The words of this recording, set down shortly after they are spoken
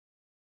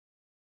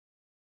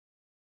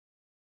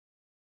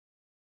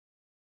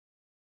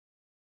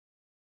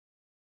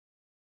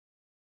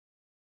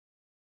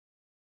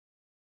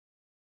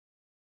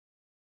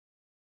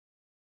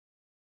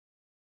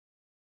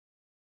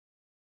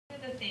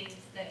of the things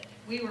that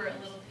we were a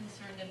little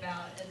concerned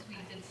about as we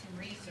did some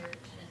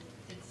research and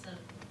did some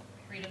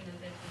freedom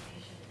of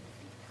information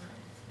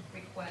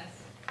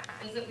requests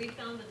was that we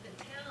found that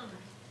the town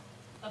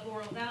of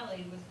Oro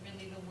Valley was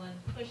really the one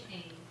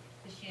pushing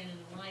the Shannon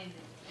alignment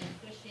and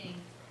pushing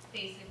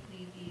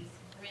basically these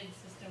grid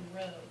system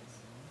roads.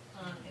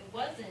 It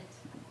wasn't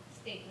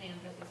state land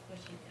that was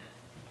pushing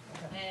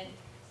that. And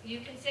you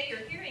can say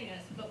you're hearing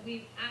us, but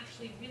we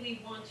actually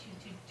really want you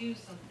to do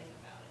something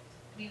about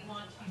it. We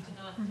want you to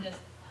not just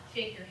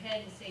shake your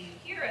head and say you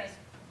hear us.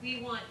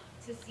 We want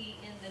to see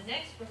in the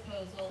next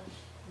proposal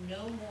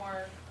no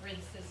more grid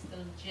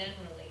system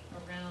generally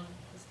around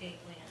the state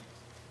land.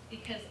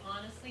 Because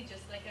honestly,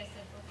 just like I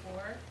said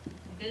before,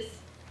 this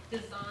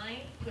design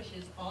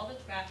pushes all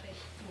the traffic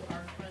to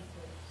our front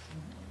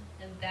doors.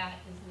 And that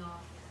is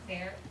not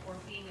fair or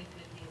being a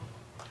good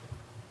deal.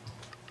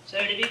 So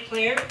to be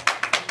clear,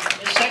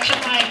 the section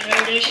line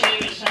road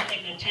issue is something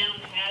the town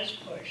has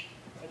pushed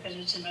because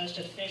it's the most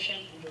efficient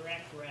and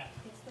direct route.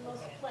 It's the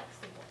most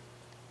flexible.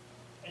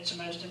 It's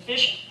the most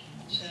efficient.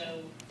 So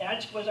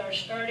that was our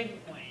starting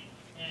point.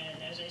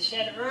 And as I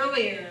said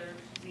earlier,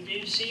 we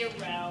do see a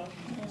route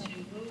to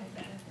move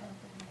that.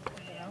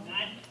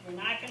 We're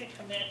not going to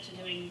commit to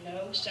doing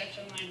no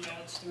section line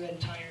routes through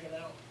entire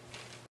development.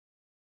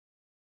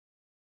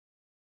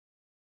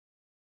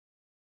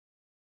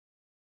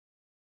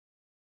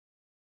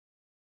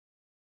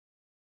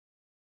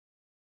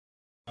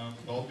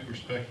 With all due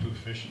respect to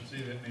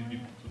efficiency, that may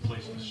be the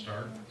place to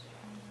start.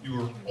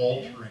 You are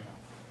altering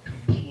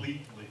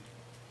completely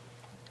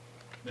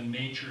the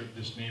nature of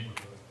this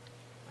neighborhood.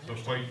 So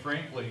quite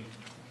frankly,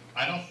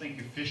 I don't think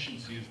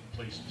efficiency is the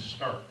place to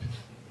start.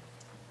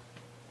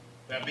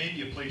 That may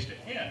be a place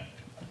to end,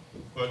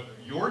 but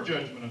your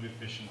judgment of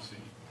efficiency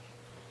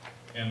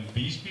and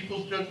these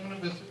people's judgment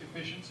of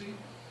efficiency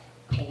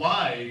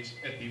collides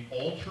at the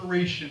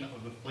alteration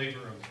of the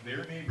flavor of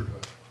their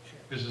neighborhood.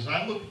 Because as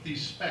I look at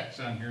these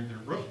specs on here, they're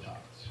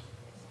rooftops.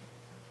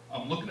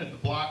 I'm looking at the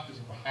blocks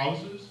of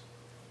houses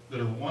that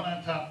are one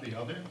on top of the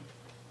other.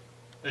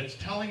 That's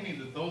telling me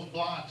that those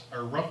blocks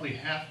are roughly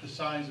half the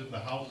size of the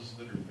houses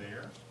that are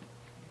there.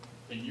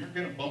 And you're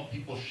going to bump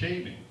people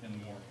shaving in the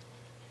morning.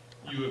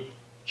 You have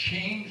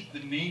changed the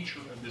nature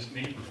of this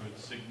neighborhood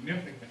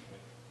significantly.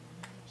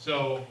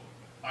 So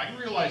I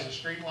realize a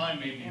straight line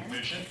may be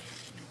efficient,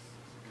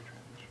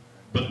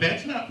 but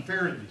that's not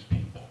fair to these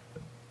people.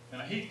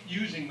 And I hate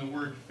using the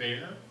word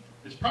fair.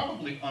 It's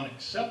probably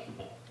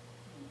unacceptable.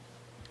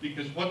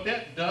 Because what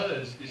that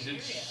does is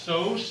it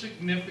so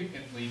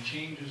significantly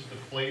changes the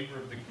flavor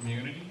of the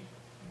community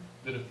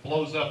that it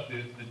blows up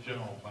the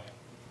general plan.